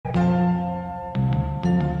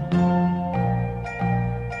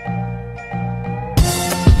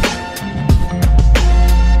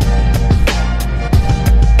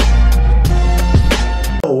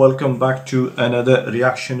welcome back to another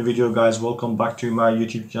reaction video, guys. Welcome back to my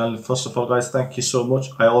YouTube channel. First of all, guys, thank you so much.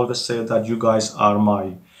 I always say that you guys are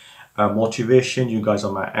my motivation, you guys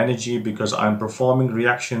are my energy, because I'm performing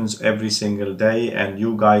reactions every single day, and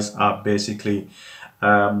you guys are basically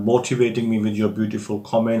motivating me with your beautiful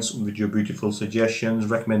comments, with your beautiful suggestions,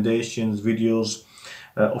 recommendations, videos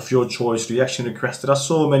of your choice, reaction requests. There are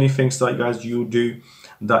so many things that guys you do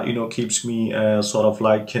that keeps me sort of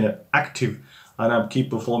like active, and I keep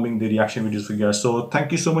performing the reaction videos for you guys. So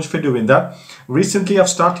thank you so much for doing that. Recently I've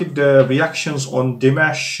started reactions on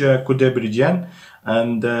Dimash Kudaibergen,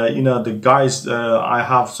 and the guys, I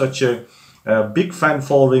have such a big fan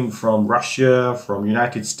following from Russia, from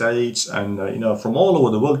United States, and from all over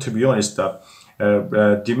the world, to be honest.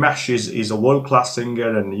 Dimash is a world-class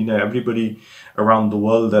singer, and everybody around the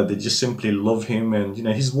world, they just simply love him, and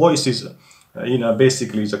his voice is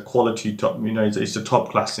basically is a quality top, it's a top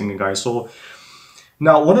class singer, guys. So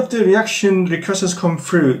now one of the reaction requests has come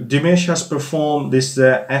through. Dimash has performed this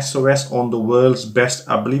S.O.S on the world's best,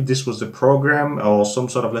 I believe this was the program or some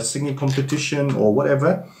sort of singing competition or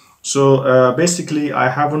whatever. So basically I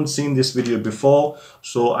haven't seen this video before,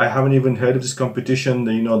 so I haven't even heard of this competition,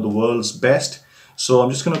 the world's best. So I'm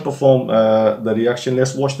just going to perform the reaction.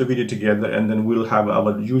 Let's watch the video together, and then we'll have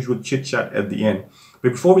our usual chit chat at the end.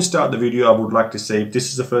 But before we start the video, I would like to say, if this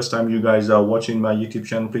is the first time you guys are watching my YouTube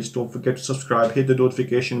channel, please don't forget to subscribe, hit the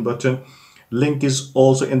notification button. Link is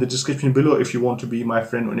also in the description below if you want to be my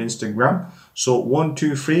friend on Instagram. So 1,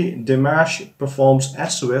 2, 3, Dimash performs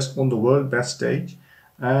S.O.S on the world best stage,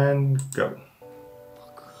 and go.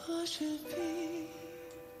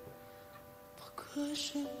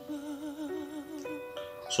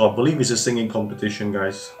 So I believe it's a singing competition,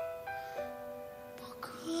 guys.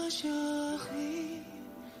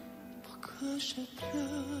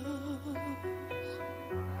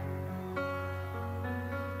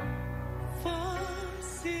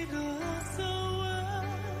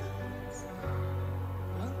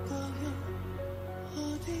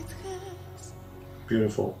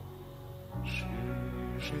 Beautiful.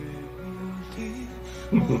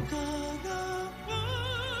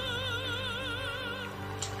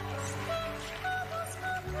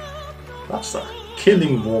 That's a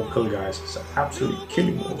killing vocal, guys. It's an absolutely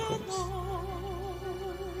killing vocals.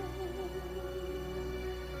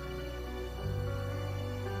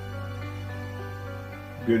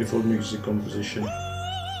 Beautiful music composition.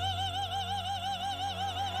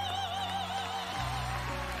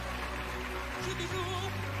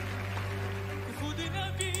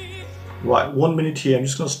 Right, 1 minute here. I'm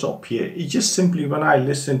just going to stop here. It just simply, when I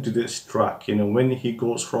listen to this track, when he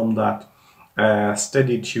goes from that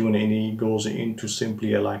steady tune and he goes into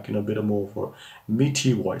simply a bit of more of a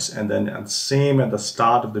meaty voice, and then at the same at the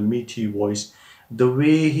start of the meaty voice, the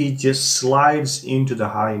way he just slides into the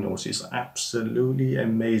high notes is absolutely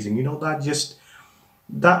amazing.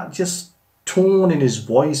 That just tone in his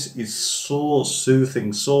voice is so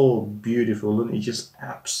soothing, so beautiful, and it's just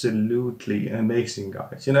absolutely amazing,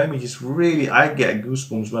 guys. Just really, I get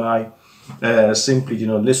goosebumps when I simply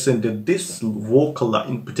listen to this vocal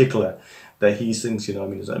in particular that he sings.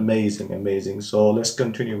 It's amazing. So let's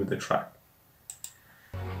continue with the track.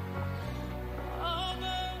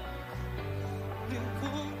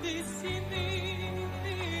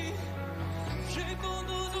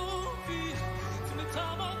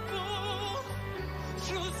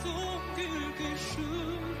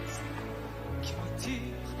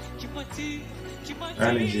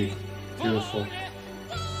 Energy, beautiful.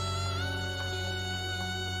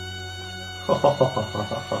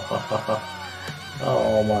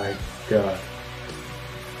 Oh my god,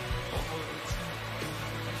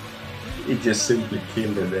 he just simply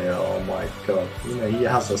killed it there. Oh my god, he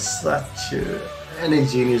has such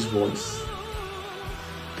energy in his voice.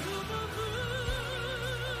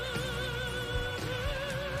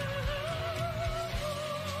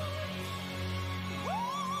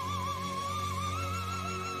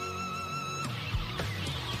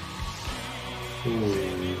 Ooh.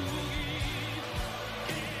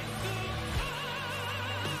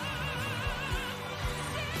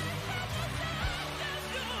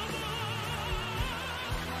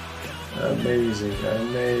 Amazing.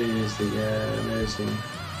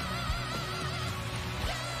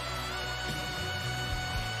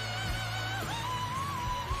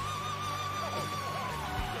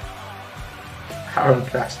 Aaron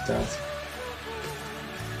Crash dance.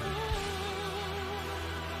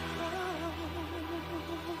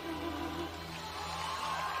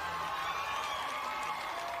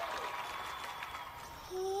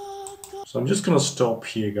 So I'm just gonna stop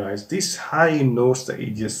here, guys. These high notes that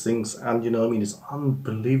he just sings, and you know, I mean, it's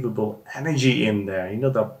unbelievable energy in there. You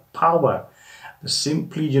know, the power, the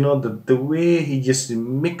simply, you know, the way he just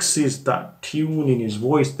mixes that tune in his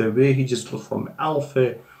voice, the way he just goes from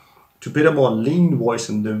alpha to a bit of more lean voice,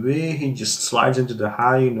 and the way he just slides into the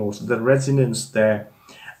high notes, the resonance there.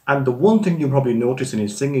 And the one thing you probably notice in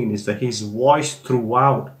his singing is that his voice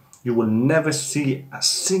throughout, you will never see a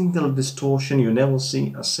single distortion. You never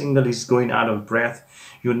see a single he's going out of breath.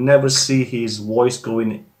 You never see his voice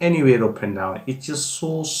going anywhere up and down. It's just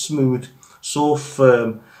so smooth, so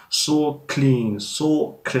firm, so clean,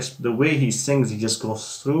 so crisp. The way he sings, he just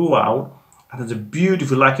goes throughout. And it's a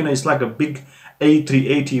beautiful, like, you know, it's like a big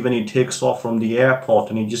A380 when he takes off from the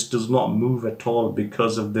airport, and he just does not move at all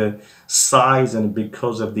because of the size and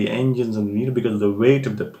because of the engines and, you know, because of the weight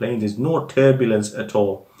of the plane. There's no turbulence at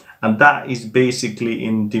all. And that is basically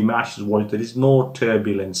in Dimash's voice. There is no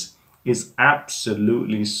turbulence. It's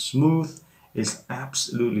absolutely smooth. It's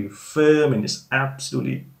absolutely firm, and it's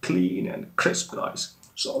absolutely clean and crisp, guys.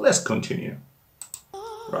 So let's continue.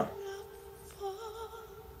 Right.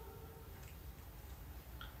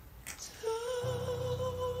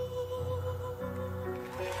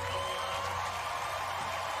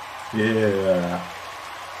 Yeah.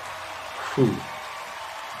 Whew.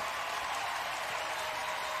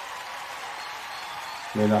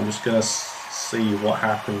 I mean, I'm just gonna see what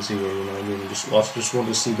happens here. You know, I mean, I just want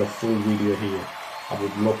to see the full video here. I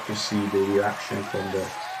would love to see the reaction from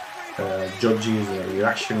the judges, and the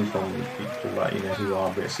reaction from the people that, you know, who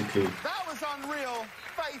are basically. That was unreal.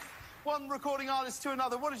 Faith, one recording artist to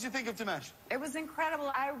another. What did you think of Dimash? It was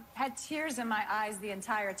incredible. I had tears in my eyes the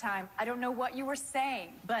entire time. I don't know what you were saying,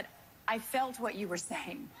 but I felt what you were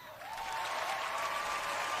saying.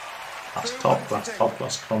 That's top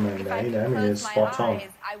class comment there, you know, I mean, it's spot on.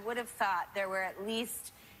 I would have thought there were at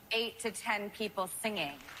least 8 to 10 people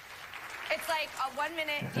singing. It's like 1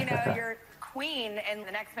 minute, you know, you're Queen, and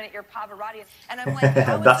the next minute you're Pavarotti, and I'm like,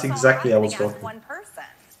 how is that's this exactly all how I was happening as talking. one person?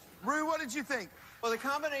 Rue, what did you think? Well, the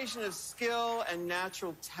combination of skill and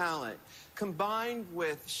natural talent combined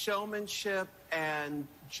with showmanship and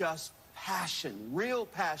just passion, real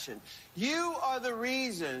passion. You are the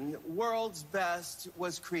reason World's Best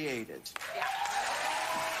was created. Yeah.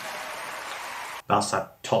 That's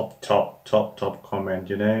a top comment,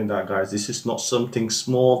 you know, that, guys. This is not something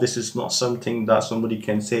small. This is not something that somebody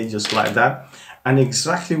can say just like that. And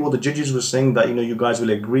exactly what the judges were saying, that, you know, you guys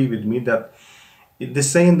will agree with me, that they're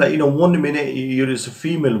saying that, you know, 1 minute it's a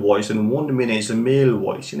female voice and 1 minute it's a male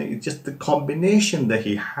voice. You know, it's just the combination that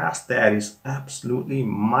he has there is absolutely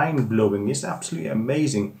mind-blowing. It's absolutely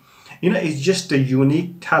amazing. You know, it's just a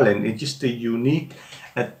unique talent. It's just a unique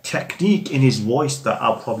technique in his voice that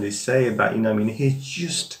I'll probably say that, you know, I mean, he's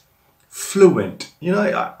just fluent. You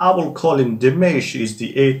know, I will call him Dimash is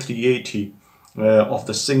the A380 of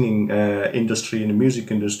the singing industry, in the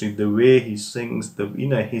music industry. The way he sings, the, you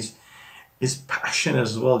know, his passion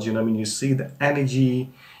as well. Do you know what I mean? You see the energy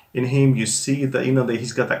in him. You see that, you know, that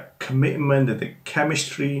he's got that commitment, the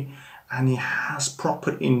chemistry, and he has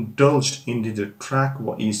proper indulged into the track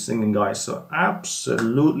what he's singing, guys. So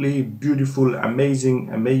absolutely beautiful, amazing.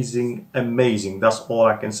 That's all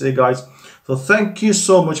I can say, guys. So thank you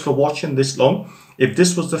so much for watching this long. If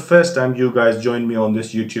this was the first time you guys joined me on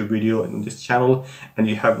this YouTube video and this channel, and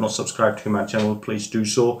you have not subscribed to my channel, please do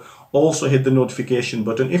so. Also hit the notification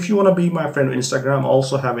button. If you want to be my friend on Instagram, I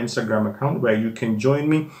also have an Instagram account where you can join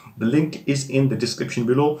me. The link is in the description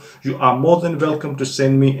below. You are more than welcome to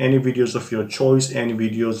send me any videos of your choice, any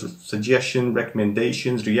videos, suggestions,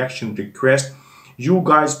 recommendations, reaction requests. You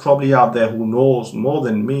guys probably out there who knows more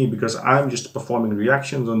than me, because I'm just performing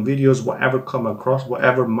reactions on videos, whatever come across,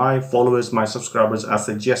 whatever my followers, my subscribers are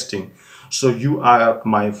suggesting. So you are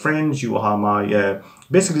my friends, you are my,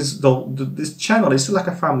 basically this channel is like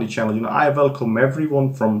a family channel. You know, I welcome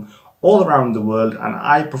everyone from all around the world, and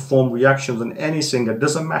I perform reactions on any singer. It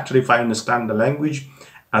doesn't matter if I understand the language.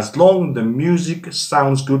 As long as the music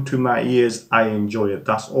sounds good to my ears, I enjoy it.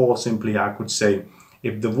 That's all simply I could say.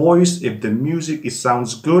 If the voice, if the music, it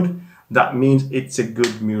sounds good, that means it's a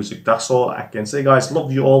good music. That's all I can say, guys.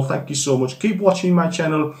 Love you all. Thank you so much. Keep watching my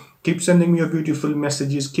channel. Keep sending me your beautiful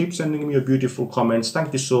messages. Keep sending me your beautiful comments.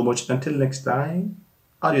 Thank you so much. Until next time,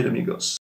 adios amigos.